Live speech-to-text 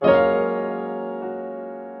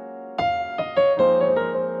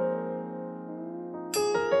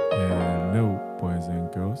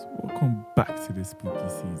to the Spooky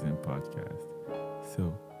Season podcast.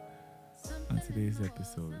 So, on today's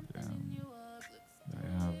episode,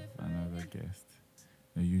 I have another guest,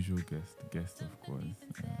 a usual guest of course,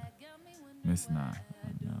 Miss Naa.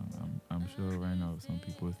 And, I'm sure right now some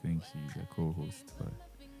people think she's a co-host, but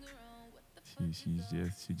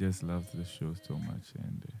she just loves the show so much,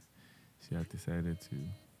 and she had decided to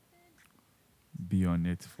be on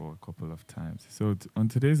it for a couple of times. So on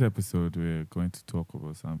today's episode, we're going to talk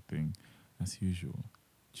about something, as usual,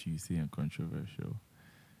 juicy and controversial.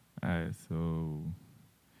 So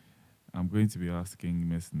I'm going to be asking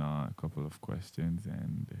Miss Naa a couple of questions,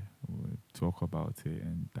 and we'll talk about it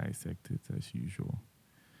and dissect it as usual.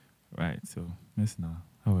 Right. So Miss Naa,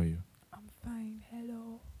 how are you? I'm fine.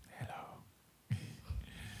 Hello. Hello.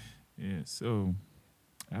 Yeah. So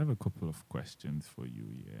I have a couple of questions for you,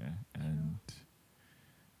 yeah, and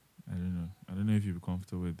I don't know if you're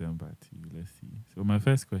comfortable with them, but let's see. So my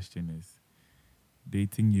first question is,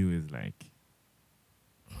 dating you is like.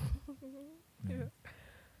 Yeah.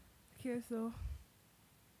 Okay, so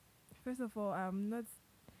first of all, I'm not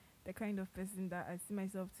the kind of person that I see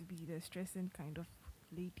myself to be the stressing kind of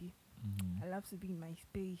lady. Mhm. I love to be in my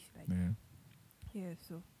space, like Yeah.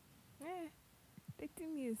 So,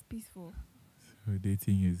 dating me is peaceful. So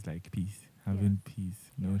dating is like peace, having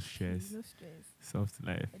peace, no stress, No stress. soft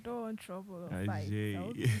life. I don't want trouble or fight.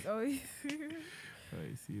 Ajay. Always.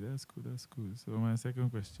 I see. That's cool. That's cool. So my second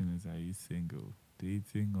question is: are you single?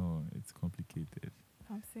 Dating or it's complicated?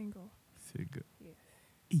 I'm single. Single. Yes.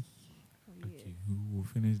 Eee. Oh, Okay, we'll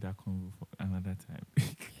finish that convo for another time.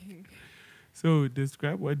 yes. So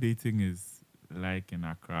describe what dating is like in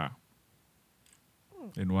Accra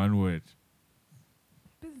in one word.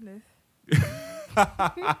 Business.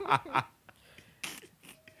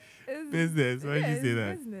 Business. Why did you say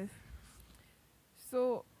that? Business.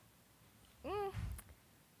 So,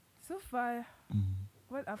 so far,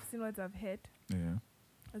 what I've seen, what I've heard, Yeah.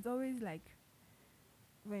 it's always like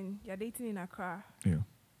when you're dating in Accra, Yeah.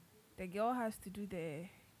 the girl has to do the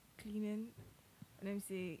cleaning. Let me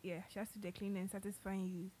say, she has to do the cleaning and satisfying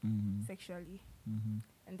you sexually. Mm-hmm.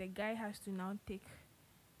 And the guy has to now take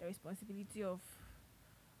the responsibility of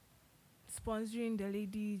sponsoring the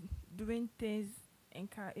lady, doing things and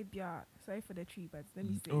sorry for the tree, but let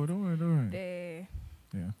me say Oh, don't worry.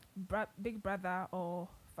 the big brother or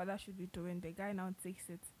father should be doing. The guy now takes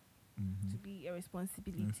it to be a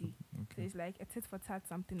responsibility. Okay. So it's like a tit for tat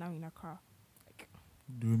something now in a car. Like,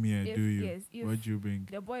 Do me and do you. Yes, if what do you bring?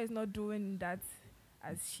 the boy is not doing that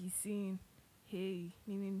as she's saying, hey,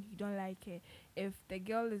 meaning you don't like her. If the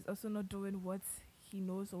girl is also not doing what he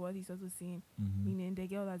knows or what he's also saying, meaning the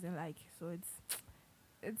girl doesn't like. So it's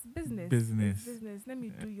business. Business. It's business. Let me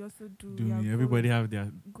do. You also do. Do We are me. Everybody good. have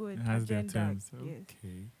their Good has agenda. their terms. Yes.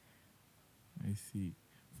 Okay. I see.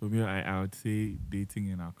 For me, I would say dating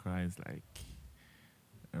in Accra is like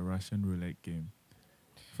a Russian roulette game.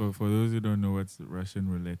 For those who don't know what Russian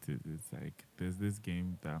roulette is, it's like there's this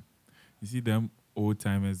game that you see them old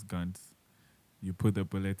timers guns. You put the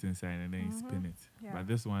bullet inside and then you spin it. Yeah. But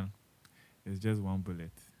this one is just one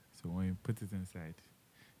bullet. So when you put it inside,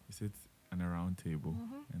 you sit on a round table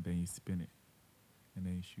and then you spin it and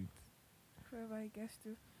then you shoot. Whoever I guess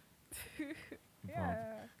to. Yeah.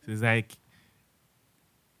 So it's like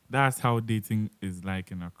that's how dating is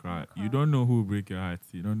like in Accra. You don't know who will break your heart.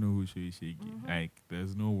 You don't know who show you shaky. Like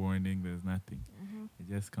there's no warning. There's nothing. It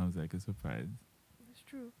just comes like a surprise. It's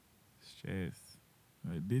true. Stress.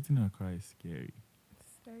 Dating in Accra is scary.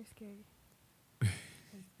 It's very scary.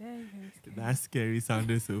 It's very, very scary. That scary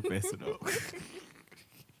sounded so personal.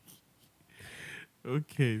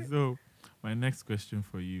 Okay, so my next question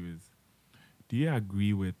for you is: do you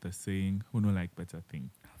agree with the saying "who no like better thing"?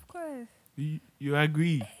 Of course. You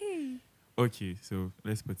agree? Hey. Okay, so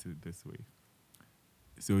let's put it this way.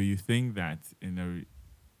 So you think that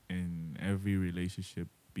in every relationship,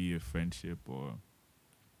 be it friendship or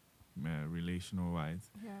relational wise,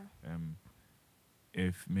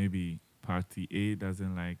 if maybe party A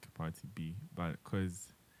doesn't like party B, but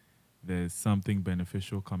because there's something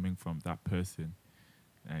beneficial coming from that person,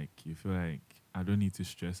 like you feel like I don't need to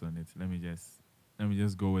stress on it. Let me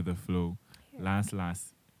just go with the flow. Yeah.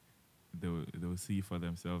 Last, they'll see for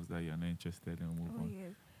themselves that you're not interested and move on.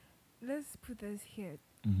 Yes. Let's put this here.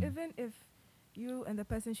 Mhm. Even if you and the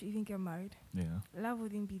person should even get married, Yeah. love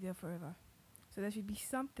wouldn't be there forever. So there should be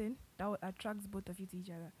something that would attract both of you to each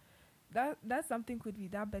other. That something could be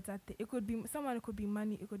that better thing. It could be someone. It could be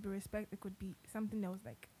money. It could be respect. It could be something else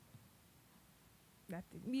like that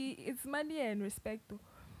thing. It's money and respect, though.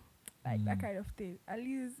 Like that kind of thing. At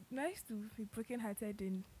least nice to be broken hearted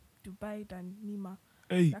in Dubai than Nima.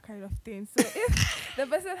 Hey, that kind of thing. So if the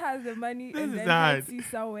person has the money this and is then hard. hurts you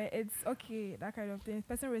somewhere, it's okay. That kind of thing. If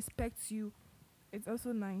person respects you, it's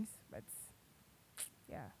also nice. But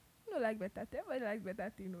yeah, you know, like better. Everybody likes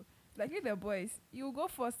better thing. No? Like with the boys, you go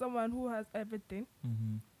for someone who has everything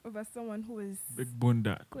Mm-hmm. over someone who is Big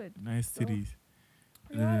bunda, good. nice So titties.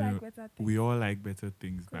 we No, all no, like no. better We things. all like better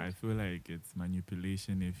things, but Good. I feel like it's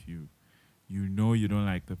manipulation if you know you don't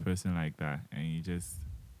like the person like that, and you just,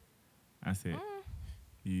 I said,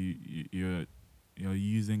 Mm, you're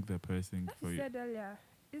using the person like you for you. said earlier,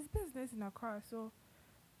 it's business in a car. So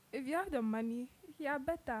if you have the money, yeah,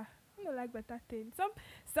 better. You know, like better things.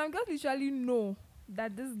 Some girls literally know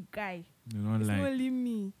that this guy You don't it's not like. only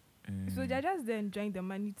me. So Uh, they're just there enjoying the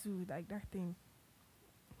money too, like that thing.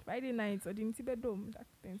 Friday nights or the Ntibe Dome, that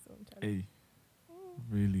thing. So hey,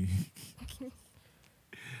 really,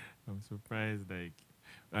 I'm surprised. Like,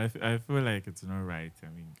 I feel like it's not right. I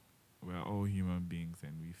mean, we're all human beings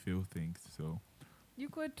and we feel things. So you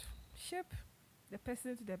could shape the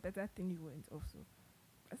person to the better thing you want also.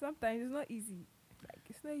 But sometimes it's not easy. Like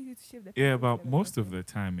it's not easy to shape the yeah, person to but the better most of thing. the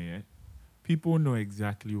time, yeah, people know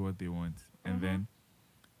exactly what they want, and Mm-hmm. then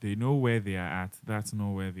they know where they are at. That's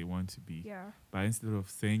not where they want to be. Yeah. But instead of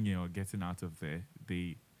saying it or getting out of there,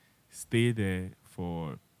 they stay there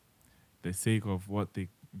for the sake of what they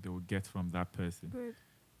will get from that person. But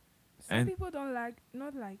some And people don't like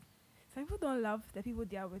not like some people don't love the people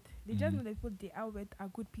they are with. They just know the people they are with are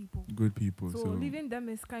good people. good people, So so leaving them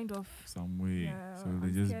is kind of some way, yeah. so they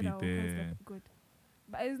I'm just scared be I will hurt the there good.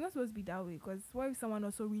 But it's not supposed to be that way because what if someone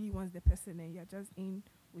also really wants the person and you're just in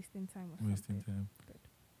wasting time or wasting something? time. Good.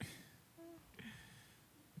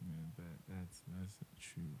 Yeah, that's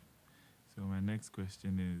true. So my next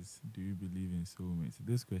question is: do you believe in soulmates?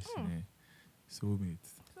 This question, Hmm.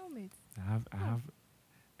 soulmates. Soulmate. I have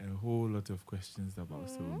a whole lot of questions about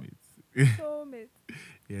Hmm. soulmates. Soulmate.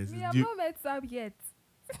 Yes, Me, I've not met some yet.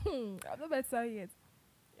 I've not met some yet.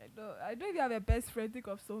 I don't even have a best friend. Think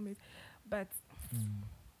of soulmate, but Mm.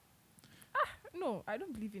 no, I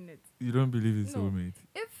don't believe in it. You don't believe in No, soulmates.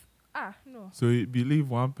 if no, So you believe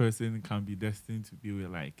one person can be destined to be with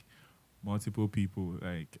like multiple people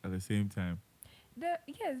like at the same time.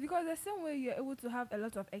 yes, because the same way you're able to have a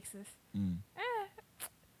lot of exes. Mm.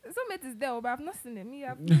 Soulmate is there, but I've not seen it. Me,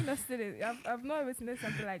 I've really not seen it. I've not witnessed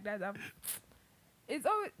something like that. It's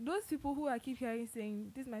always those people who I keep hearing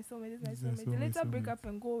saying, "This is my soulmate, this is my It's a soulmate." They later break soulmate. up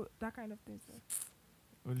and go that kind of thing. So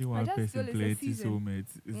Only I one just person feel it's a plenty season.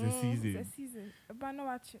 soulmates. It's a It's season. a season. But no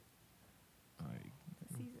watch it. Like,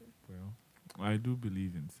 It's a season. well, I do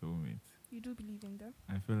believe in soulmates. You do believe in them?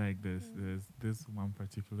 I feel like Mm. there's this one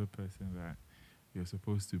particular person that you're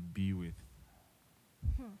supposed to be with,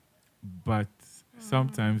 Hmm. but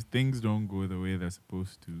sometimes things don't go the way they're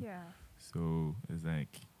supposed to. Yeah. So it's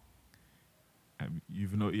like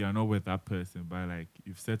you're not with that person, but like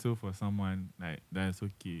you've settled for someone like that's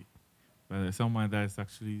okay, but there's someone that's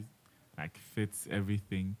actually like fits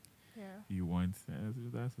everything Yeah. you want.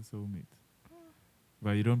 That's a soulmate,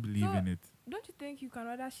 but you don't believe So in it. don't you think you can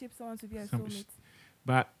rather shape someone to be a Some soulmate?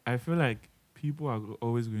 But I feel like people are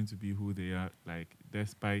always going to be who they are, like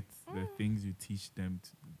despite the Mm. things you teach them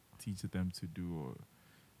to do, or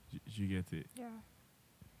you get it. Yeah.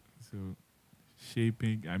 So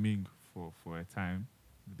shaping, I mean, for a time,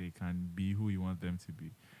 they can be who you want them to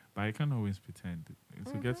be, but I can't always pretend.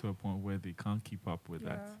 To get to a point where they can't keep up with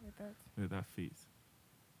Yeah, with that. that phase.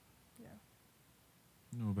 Yeah.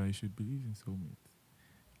 No, but you should believe in soulmates.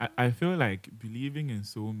 I feel like believing in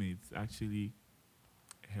soulmates actually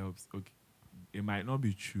helps. Okay, it might not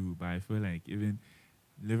be true, but I feel like even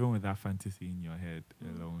living with that fantasy in your head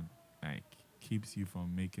alone, like keeps you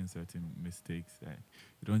from making certain mistakes. Like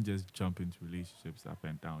you don't just jump into relationships up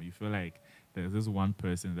and down. You feel like there's this one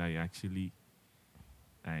person that you actually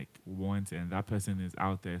like want, and that person is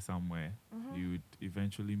out there somewhere. You would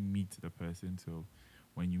eventually meet the person. So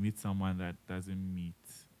when you meet someone that doesn't meet,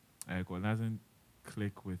 like or doesn't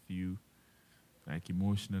click with you, like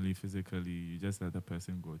emotionally, physically, you just let the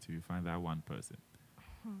person go till you find that one person.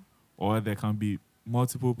 Or there can be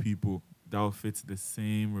multiple people that will fit the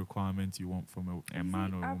same requirements you want from a You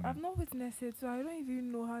man see, or a woman. I've not witnessed it, so I don't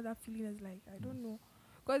even know how that feeling is like. I don't know.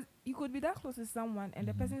 Because you could be that close to someone and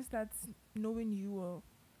the person starts knowing you or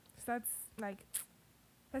starts like,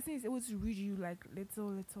 person is able to read you like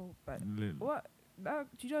little. But what, that,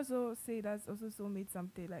 you just also say that's also soulmate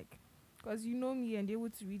something like, because you know me and they're able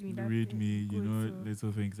to read me. You That read me, you good, know so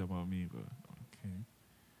little things about me, but okay.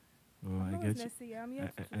 Well, I'm I not get you. necessarily, I'm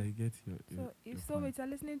yet to. I get your So if your point. soulmates are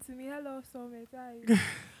listening to me, hello soulmate, hi.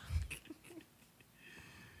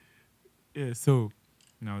 Yeah. So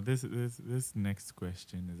now this next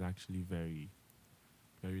question is actually very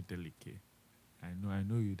very delicate. I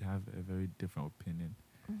know you'd have a very different opinion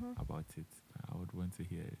Mm-hmm. about it. I would want to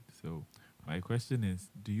hear it. So my question is,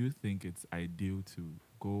 do you think it's ideal to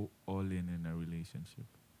go all in a relationship?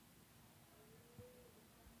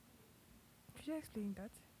 Could you explain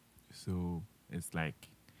that? So it's like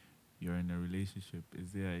you're in a relationship.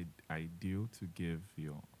 Is it ideal to give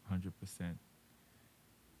your 100%,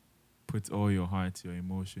 put all your heart, your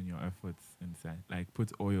emotion, your efforts inside, like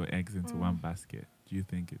put all your eggs into one basket? Do you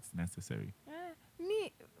think it's necessary?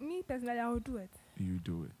 Me personally, I would do it. You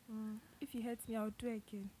do it. If you hurt me, I would do it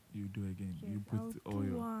again. You do again. Yes, You I put would all do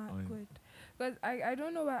your one oil good. Because I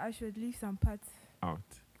don't know why I should leave some parts out.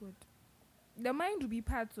 good. The mind will be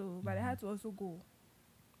part, so but the Mhm. heart will also go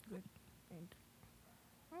good.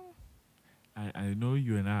 And I know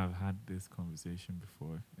you and I have had this conversation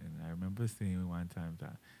before, and I remember saying one time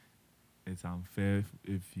that it's unfair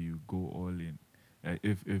if you go all in.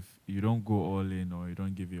 If you don't go all in or you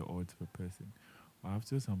don't give your all to a person. But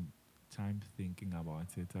after some time thinking about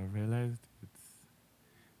it, I realized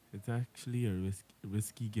it's actually a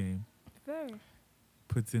risky game. very,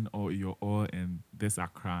 Putting all your all in this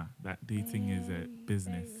Accra, that dating is a very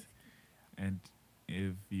business. risky. And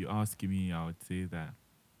if you ask me, I would say that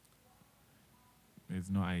it's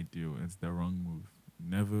not ideal. It's the wrong move.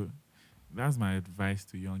 Never. That's my advice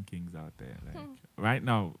to young kings out there. Like right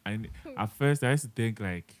now, at first I used to think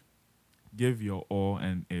like, give your all,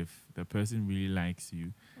 and if the person really likes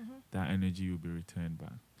you, that energy will be returned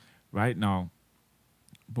back. Right now,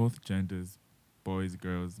 both genders, boys,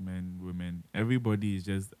 girls, men, women, everybody is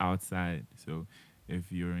just outside. So if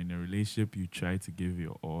you're in a relationship, you try to give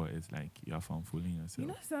your all. It's like you're fooling yourself. You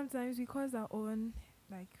know, sometimes we cause our own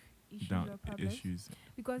like issues Down or problems. issues.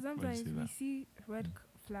 Because Why do you sometimes say we that? see red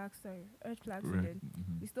flags, and Right. then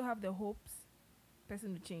we still have the hopes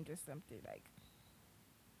person to change or something like.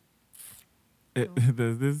 So,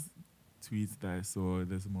 There's this tweet that I saw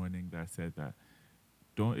this morning that said that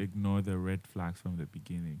don't ignore the red flags from the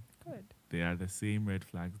beginning. good. They are the same red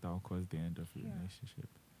flags that will cause the end of your Yeah. relationship.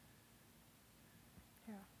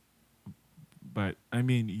 Yeah. But I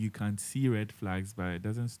mean, you can see red flags, but it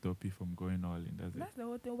doesn't stop you from going all in, does it? That's the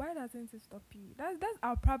whole thing. Why doesn't it stop you? That's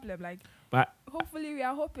our problem. Like, But hopefully we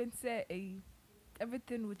are hoping say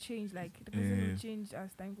everything will change. Like the person Yeah. will change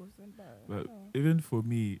as time goes on. But no. even for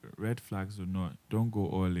me, red flags or not, don't go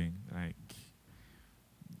all in. Like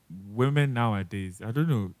women nowadays, I don't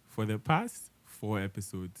know. For the past 4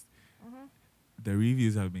 episodes, the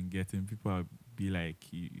reviews I've been getting, people will be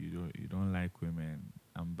like, you don't like women.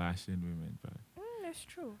 I'm bashing women, but It's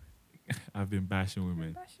true. I've been bashing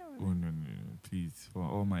women. Bashing Oh women. no, please, for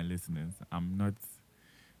all my listeners, I'm not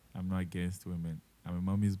against women. I'm a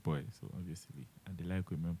mommy's boy, so obviously, and they like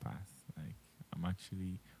women past. Like I'm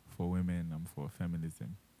actually for women. I'm for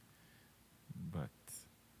feminism, but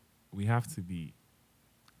we have to be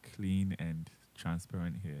clean and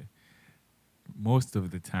transparent here. Most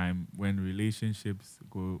of the time, when relationships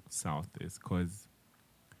go south, is because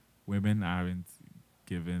women aren't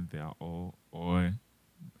giving their all, or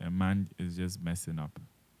a man is just messing up.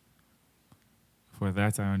 For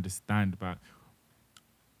that, I understand, but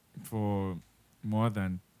for more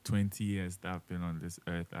than 20 years that I've been on this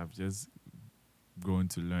earth, I've just grown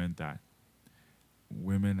to learn that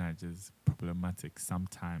women are just problematic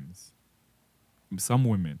sometimes. Some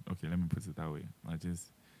women, okay, let me put it that way,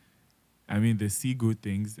 they see good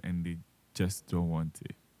things and they just don't want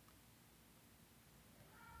it.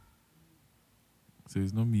 So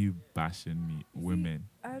it's not me bashing me, You see, women.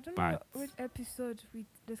 I don't know but which episode we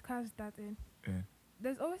discussed that in. Yeah.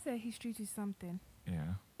 There's always a history to something.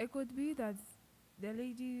 Yeah. It could be that the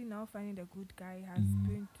lady now finding a good guy has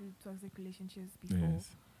been through toxic relationships before. Yes.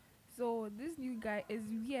 So this new guy is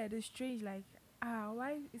weird, it's strange, like,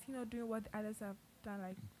 why is he not doing what the others have done?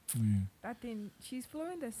 Like Yeah. that thing, she's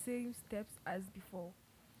following the same steps as before.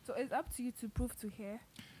 So it's up to you to prove to her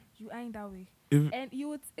you ain't that way. And it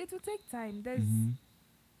will take time.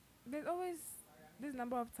 There's always this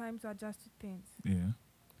number of time to adjust to things. Yeah.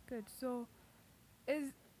 Good. So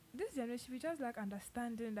is this generation we just like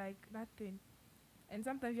understanding like that thing. And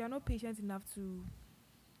sometimes you are not patient enough to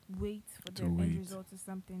wait for the end result or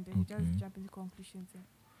something. Then you just jump into conclusions and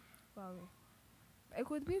wow. It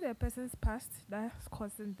could be the person's past that's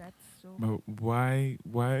causing that. So But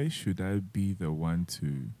why should I be the one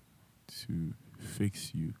to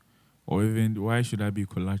fix you? Or even why should I be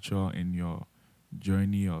collateral in your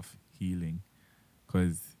journey of healing?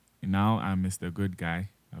 Because now I'm Mr. Good Guy.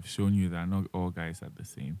 I've shown you that not all guys are the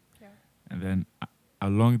same. yeah. And then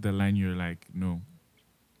along the line, you're like, no,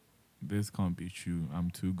 this can't be true. I'm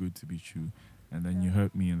too good to be true. And then you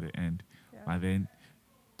hurt me in the end. Yeah. But then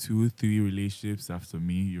 2, 3 relationships after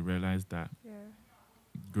me, you realize that Yeah.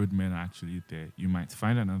 good men are actually there. You might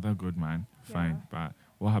find another good man, fine, but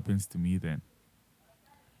what happens to me then?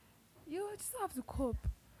 You still have to cope.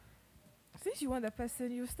 Since you want the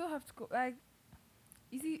person, you still have to cope. Like,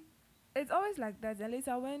 you see, it's always like that. And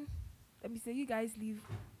later, when, let me say, you guys leave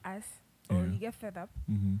us or Yeah. you get fed up,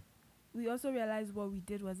 Mm-hmm. we also realize what we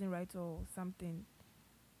did wasn't right or something.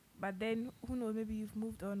 But then, who knows, maybe you've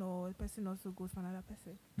moved on or the person also goes for another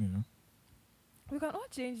person. Yeah. We can all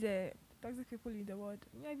change the toxic people in the world.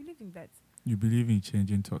 Yeah, I believe in that. You believe in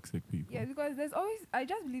changing toxic people? Yeah, because there's always, I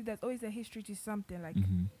just believe there's always a history to something. Like,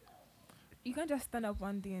 Mm-hmm. you can't just stand up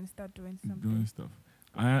one day and start doing something. Doing stuff.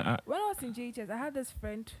 I When I was in JHS, I had this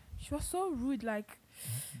friend. She was so rude. Like,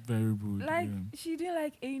 very rude. she didn't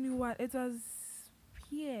like anyone. It was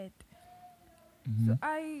weird. Mm-hmm. So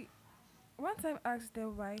I one time asked her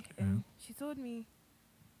why, and she told me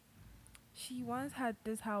she once had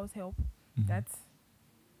this house help Mm-hmm. that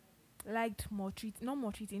liked not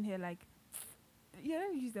maltreating her. Like, yeah,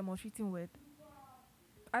 let me use the maltreating word.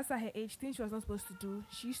 As at her age, things she was not supposed to do,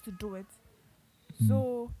 she used to do it. Mm.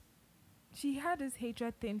 So she had this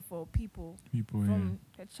hatred thing for people from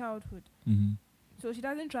her childhood. Mm-hmm. So she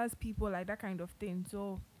doesn't trust people, like that kind of thing.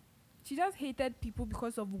 So she just hated people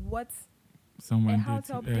because of what someone a did house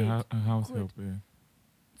to- help a, did. hou- a house Good. help. Yeah.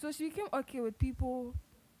 So she became okay with people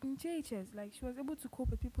in JHS. Like, she was able to cope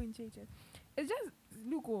with people in JHS. It's just,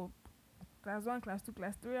 look, class 1, class 2,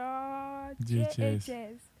 class 3, JHS.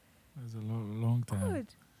 JHS. That's a long time. Good.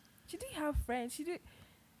 She didn't have friends. She didn't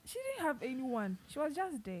have anyone. She was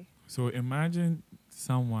just there. So imagine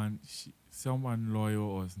someone loyal,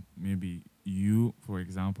 or maybe you, for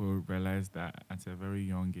example, realized that at a very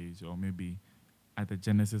young age, or maybe at the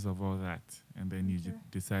genesis of all that, and then you Okay.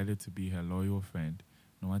 decided to be her loyal friend,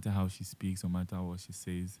 no matter how she speaks, no matter what she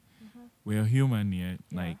says. Mm-hmm. We're human here.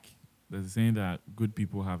 Yeah. Like, there's a saying that good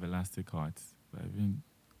people have elastic hearts, but even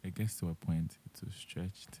it gets to a point, it will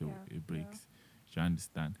stretch till it breaks. You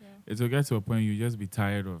understand? Yeah. It will get to a point you just be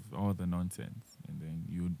tired of all the nonsense, and then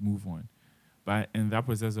you would move on. But in that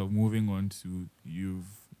process of moving on to, you've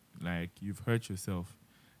hurt yourself,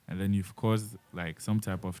 and then you've caused like some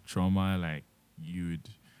type of trauma, like you'd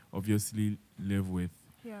obviously live with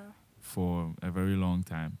Yeah. for a very long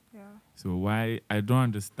time. Yeah. So why I don't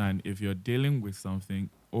understand, if you're dealing with something,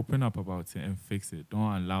 open up about it and fix it.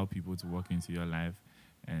 Don't allow people to walk into your life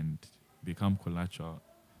and become collateral.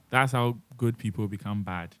 That's how good people become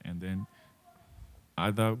bad, and then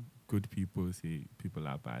other good people say people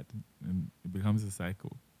are bad, and it becomes a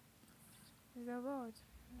cycle. It's the world.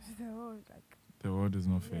 It's the world. Like, The world is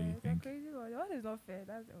not fair, you it's a think? crazy world. The world is not fair.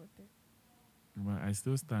 That's the whole thing. But I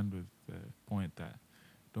still stand with the point that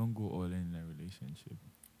don't go all in a relationship.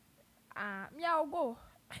 Me, I'll go.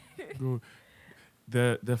 Go.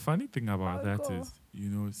 The funny thing about I'll that go.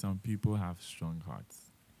 is, some people have strong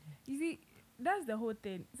hearts. You see, that's the whole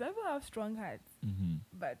thing. Some people have strong hearts, Mm-hmm.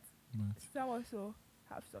 but But some also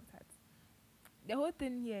have soft hearts. The whole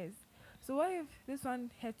thing here is, so what if this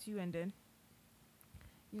one hurts you and then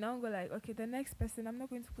you now go like, okay, the next person, I'm not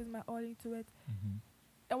going to put my all into it. mm-hmm.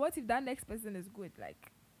 And what if that next person is good?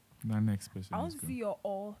 Like, that next person I is want to good. see your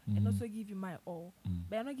all and Mhm. also give you my all, Mm.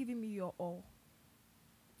 but you're not giving me your all.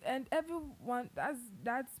 And everyone,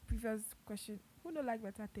 that's previous question. Who don't like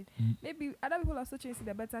better thing? Mm. Maybe other people are also chasing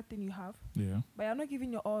the better thing you have, Yeah. but you're not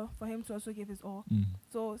giving your all for him to also give his all. Mm.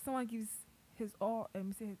 So someone gives his all,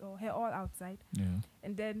 her all outside, Yeah.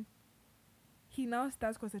 and then he now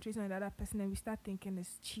starts concentrating on the other person, and we start thinking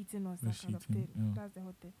it's cheating or some It's kind of cheating, thing. yeah. That's the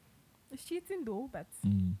whole thing. It's cheating though, but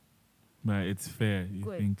Mm. But it's fair, you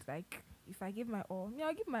good. think? Like, if I give my all,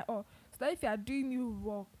 I'll give my all. So that if you are doing me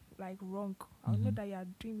wrong, I'll know Mhm. that you are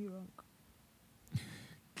doing me wrong.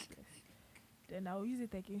 Yes. Then I'll use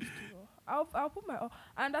it against you. I'll put my all.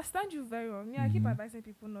 I understand you very well. I keep Mhm. advising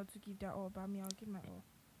people not to give their all, but I'll give my all.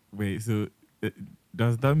 Wait, so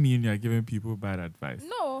does that mean you're giving people bad advice?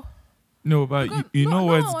 No. No, but Because you know no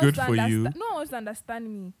what's one good wants to for you. No one wants to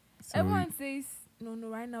understand me. So Everyone says, no,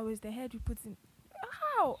 right now is the head you put in.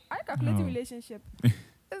 How? I calculate How? relationship.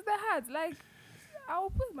 It's the heart. Like, I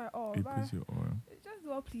will put my all. it But puts your oil. it's just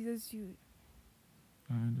what pleases you.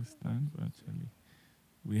 I understand, actually.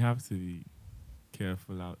 We have to be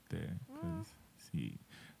careful out there, because see,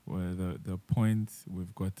 well, the point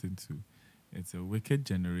we've gotten to, it's a wicked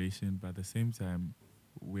generation, but at the same time,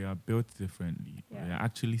 we are built differently. Yeah. We are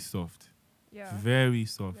actually soft, Yeah. very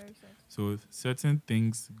soft. Very soft. So certain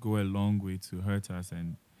things go a long way to hurt us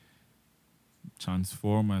and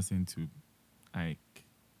transform us into like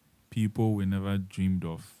people we never dreamed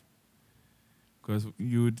of. Because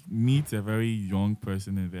you would meet a very young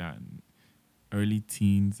person in there, and early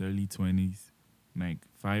teens, early 20s, like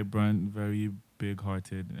vibrant, very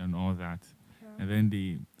big-hearted, and all that, Yeah. and then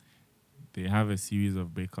they have a series of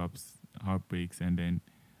breakups, heartbreaks, and then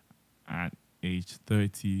at age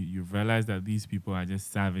 30, you realize that these people are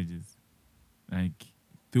just savages. Like,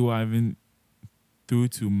 through even through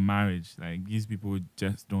to marriage, like these people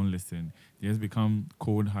just don't listen. They just become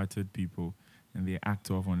cold-hearted people, and they act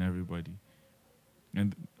off on everybody.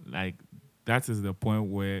 And like that is the point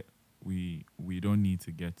where we don't need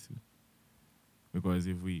to get to, because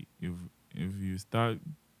if you start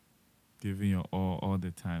giving your all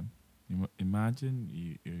the time, imagine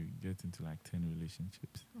you get into like 10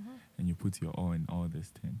 relationships, Mhm. and you put your all in all this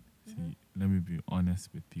 10. Mhm. See, let me be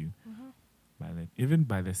honest with you. Mhm. Even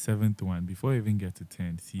by the seventh one, before you even get to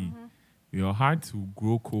 10, see, Mhm. your heart to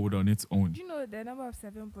grow cold on its own. Do you know the number of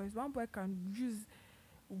 7 boys? One boy can use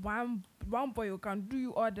one boy who can do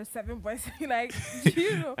you all the 7 boys. Like, do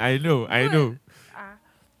you know? I know, I But, know.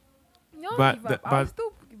 don't But give the- up. I'll but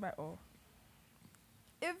still give my all.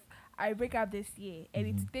 If I break up this year and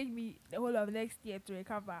it Mhm. take me the whole of next year to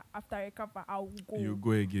recover, after I recover, I'll go. you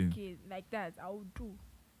go again. Okay, like that, I'll do.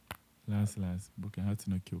 Last, but how to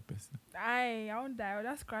not kill person. I won't die. I'll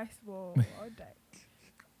just cry small. I'll die.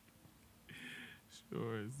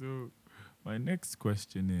 Sure. So my next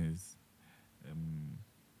question is, um,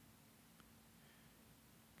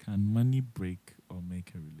 can money break or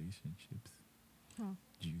make a relationships Hmm.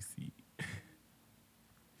 juicy?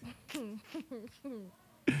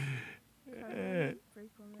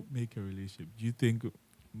 Break on me. Make a relationship. Do you think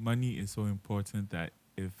money is so important that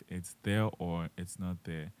if it's there or it's not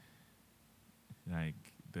there, like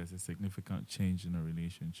there's a significant change in a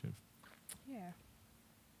relationship? Yeah.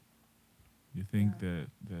 You think Yeah.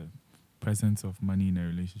 the presence of money in a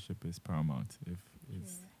relationship is paramount? If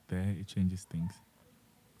it's Yeah. there, it changes things.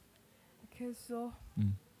 Okay, so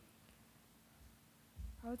Mm.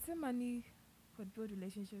 I would say money could build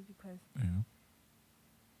relationships because, Yeah.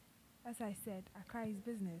 as I said, Accra is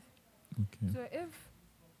business. Okay. So if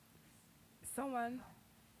someone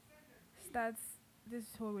starts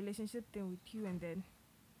this whole relationship thing with you, and then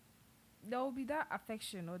there will be that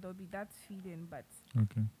affection or there will be that feeling, but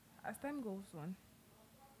Okay. as time goes on,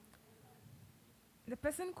 the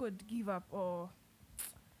person could give up or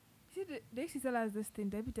see they used to tell us this thing,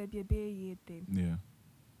 Debbie a bay thing. Yeah.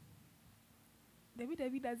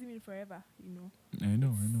 Debbie doesn't mean forever, you know. I know.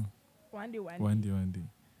 One day, One day.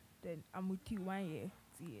 then I'm with you 1 year,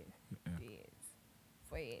 2 years, Yeah. 3 years,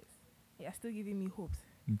 4 years. You're still giving me hopes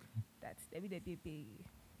Okay. that Debbie bay.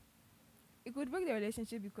 It could break the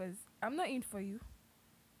relationship because I'm not in for you.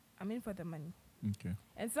 I'm in for the money. Okay.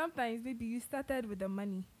 And sometimes maybe you started with the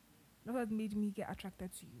money. That's what made me get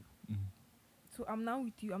attracted to you. Mm. So I'm now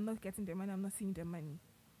with you. I'm not getting the money. I'm not seeing the money.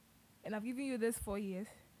 And I've given you this 4 years.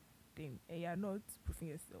 Then and you're not proving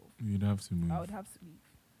yourself. You'd have to move. I would have to leave.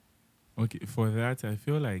 Okay, for that, I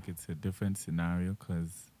feel like it's a different scenario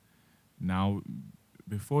because now,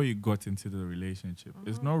 before you got into the relationship,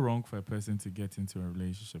 it's not wrong for a person to get into a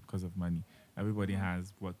relationship because of money. Everybody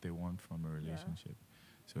has what they want from a relationship.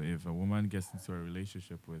 So if a woman gets into a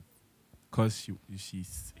relationship with, because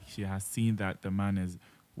she has seen that the man is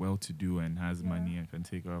well-to-do and has money and can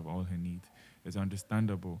take care of all her needs, it's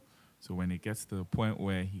understandable. So when it gets to the point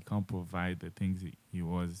where he can't provide the things he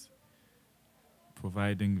was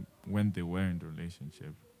providing when they were in the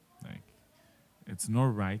relationship, like, it's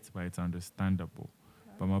not right, but it's understandable.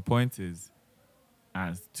 But my point is,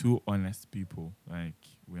 as two honest people, like,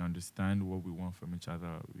 we understand what we want from each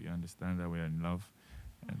other, we understand that we're in love,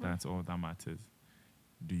 and that's all that matters.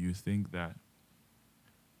 Do you think that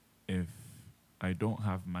if I don't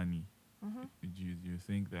have money, do you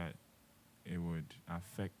think that it would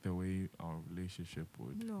affect the way our relationship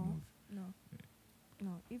would move?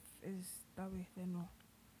 No. If it's that way, then no.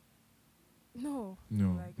 No.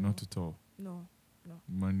 No, Like, not at all. No.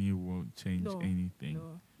 Money won't change No. anything.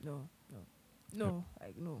 No. Like, no.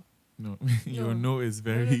 No, No. your no is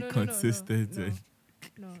very No, consistent. No.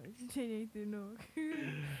 No. It didn't change anything, no.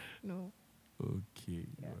 No. Okay,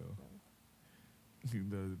 Yeah, well,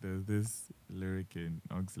 no. there's this lyric in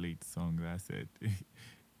Oxlade's song that said,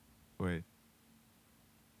 "Wait,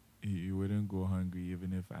 you wouldn't go hungry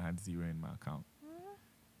even if I had zero in my account."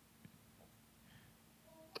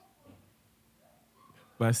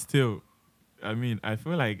 But still, I mean, I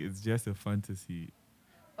feel like it's just a fantasy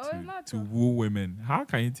It's not to though. woo women. How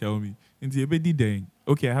can you tell me?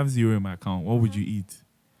 Okay, I have zero in my account. What would you eat?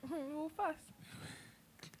 We'll fast.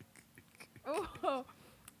 Oh,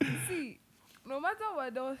 see, no matter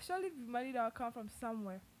what, there will surely be money that will come from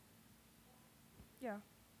somewhere. Yeah.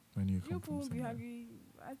 When you You come people from won't be somewhere. hungry.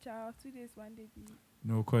 Child, 2 days, 1 day.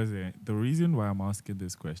 No, because the reason why I'm asking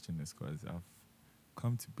this question is because I've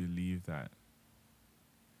come to believe that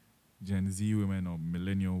Gen Z women or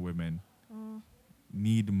millennial women Mm.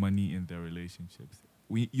 need money in their relationships.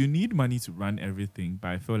 You need money to run everything, but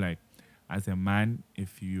I feel like as a man,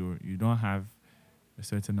 if you don't have a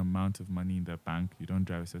certain amount of money in the bank, you don't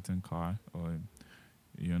drive a certain car, or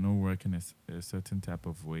you're not working a certain type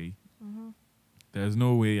of way, Mm-hmm. there's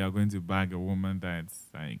no way you're going to bag a woman that's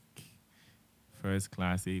like first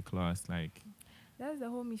class, A class, like. That's the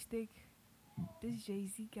whole mistake this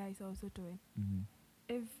Jay-Z guy is also doing. Mhm,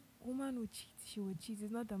 If woman would cheat, she would cheat.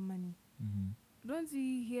 It's not the money. mhm, Don't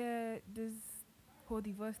you hear this whole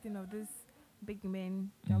divorce thing of this big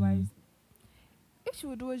men? Their mhm, wives. If she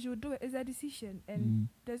would do it, she would do it. It's a decision, and mhm.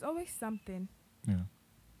 there's always something. Yeah.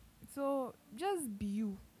 So just be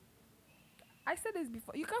you. I said this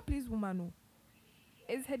before. You can't please woman. No.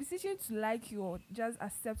 It's her decision to like you or just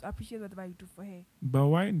accept, appreciate whatever you do for her. But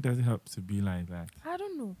why does it help to be like that? I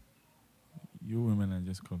don't know. You women are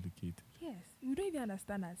just complicated. Yes, we don't even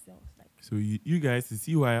understand ourselves. Like, So you guys, you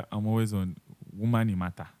see why I'm always on woman in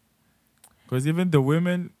matter. Because even the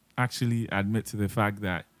women actually admit to the fact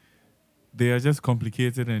that they are just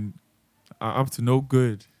complicated and are up to no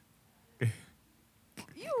good.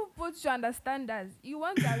 you put to understand us. You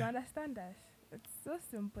want us to understand us. It's so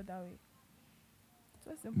simple that way.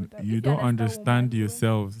 So simple that You if don't woman, understand you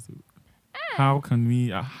yourselves. How can we?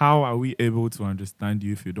 How are we able to understand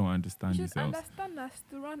you if you don't understand you should yourselves? understand us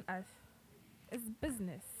to run us. It's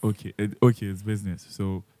business. Okay, okay, it's business.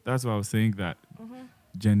 So that's why I was saying that Mm-hmm.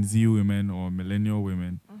 Gen Z women or millennial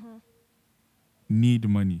women Mm-hmm. need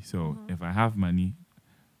money. So Mhm. if I have money,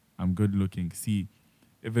 I'm good looking. See,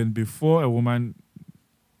 even before a woman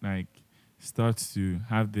like starts to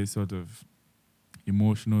have this sort of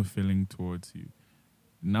emotional feeling towards you,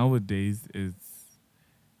 nowadays it's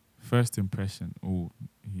first impression. Oh,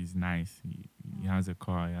 he's nice. He has a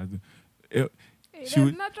car. He has. Hey, She there's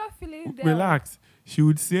would natural feeling there. relax. She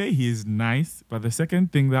would say he's nice, but the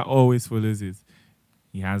second thing that always follows is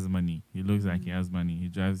he has money. He looks like he has money. He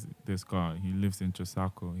drives this car. He lives in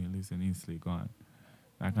Chosako. He lives in East Legon.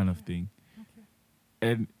 That kind of thing. Okay.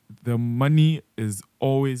 And the money is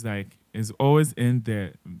always in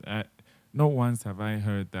there. Not once have I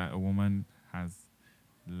heard that a woman has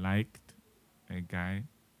liked a guy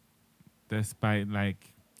despite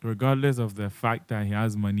like regardless of the fact that he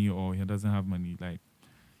has money or he doesn't have money, like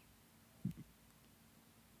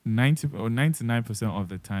 90 or 99% of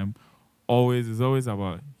the time it's always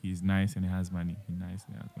about he's nice and he has money. He's nice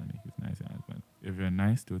and he has money. He's nice and he has money. If you're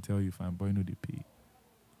nice, they'll tell you fine, boy, no they pay.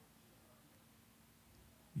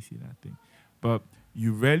 You see that thing. But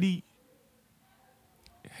you rarely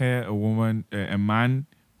hear a man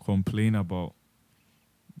complain about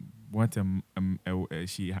what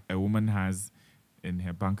a woman has in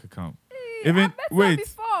her bank account. Even I met her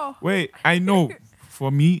before. wait, I know. For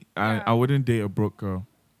me, Yeah. I wouldn't date a broke girl,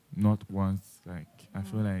 not once. Like I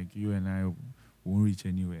feel like you and I won't reach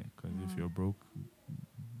anywhere because if you're broke,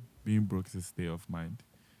 being broke is a state of mind.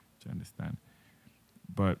 Do you understand?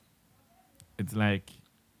 But it's like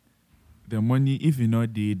the money. If you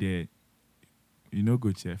not there, you know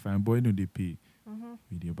go check. Fine boy, no they pay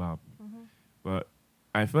with your bab. But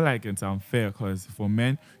I feel like it's unfair because for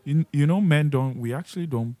men, men we actually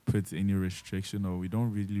don't put any restriction or we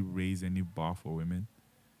don't really raise any bar for women.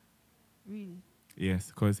 Really? Yes,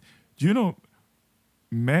 because do you know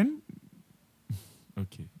men?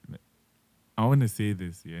 Okay, I want to say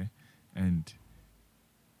this, yeah, and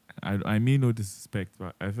I mean no disrespect,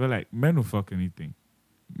 but I feel like men will fuck anything.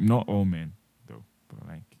 Not all men, though, but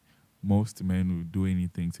like most men will do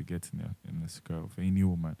anything to get in a skirt for any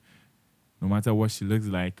woman, no matter what she looks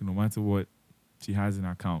like, no matter what she has in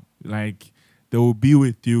her account. Like they will be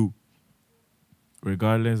with you,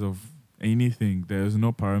 regardless of anything. There is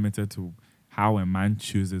no parameter to how a man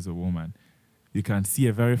chooses a woman. You can see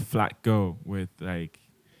a very flat girl with like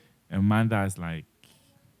a man that's like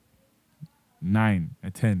 9,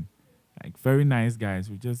 a 10. Like very nice guys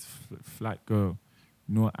with just flat girl.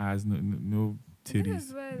 No ass, no This titties,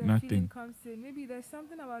 is where the feeling nothing. comes in. Maybe there's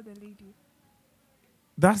something about the lady.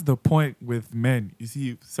 That's the point with men. You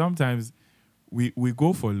see, sometimes we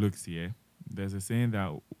go for looks, yeah. There's a saying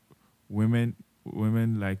that women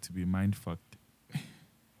like to be mind fucked.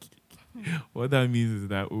 What that means is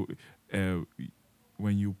that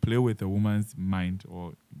when you play with a woman's mind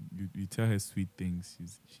or you tell her sweet things,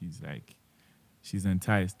 she's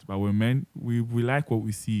enticed. But with men, we like what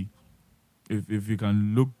we see. If you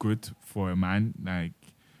can look good for a man, like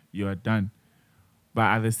you are done. But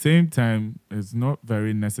at the same time, it's not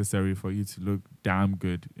very necessary for you to look damn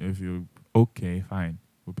good. If you're okay, fine.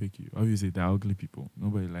 will pick you. Obviously, they're ugly people.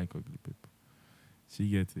 Nobody like ugly people. She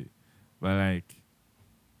gets it. But like,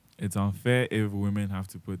 it's unfair if women have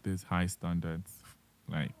to put these high standards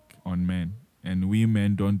like on men, and we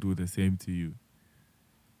men don't do the same to you.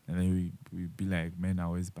 And then we be like, men are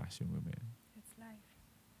always bashing women. It's life.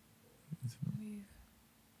 It's not, Move.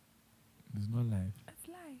 it's not life. It's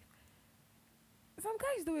life. Some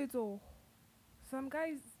guys do it all. Some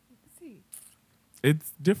guys, see,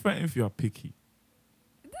 It's different if you're picky.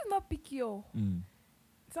 this is not picky. Oh. Mm.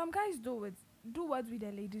 Some guys do it. Do what we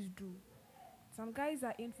the ladies do. Some guys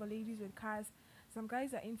are in for ladies with cars. Some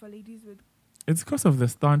guys are in for ladies with. It's because of the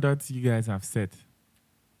standards you guys have set.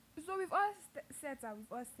 So we've all set. We've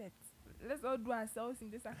all set. Let's all do ourselves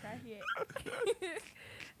in this Accra here.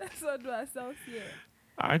 Let's all do ourselves here.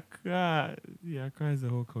 Accra, yeah, Accra is a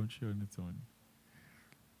whole country on its own.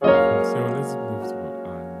 So let's move to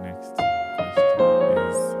our next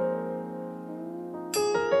question.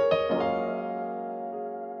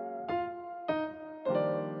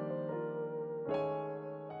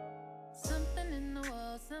 Something in the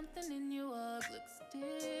wall, something in your walk looks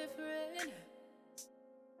different.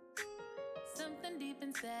 Something deep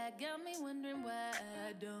inside got me wondering why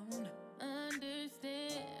I don't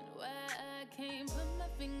understand. Why I can't put my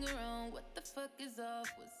finger on what the fuck is off,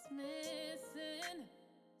 what's missing.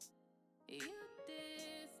 You did.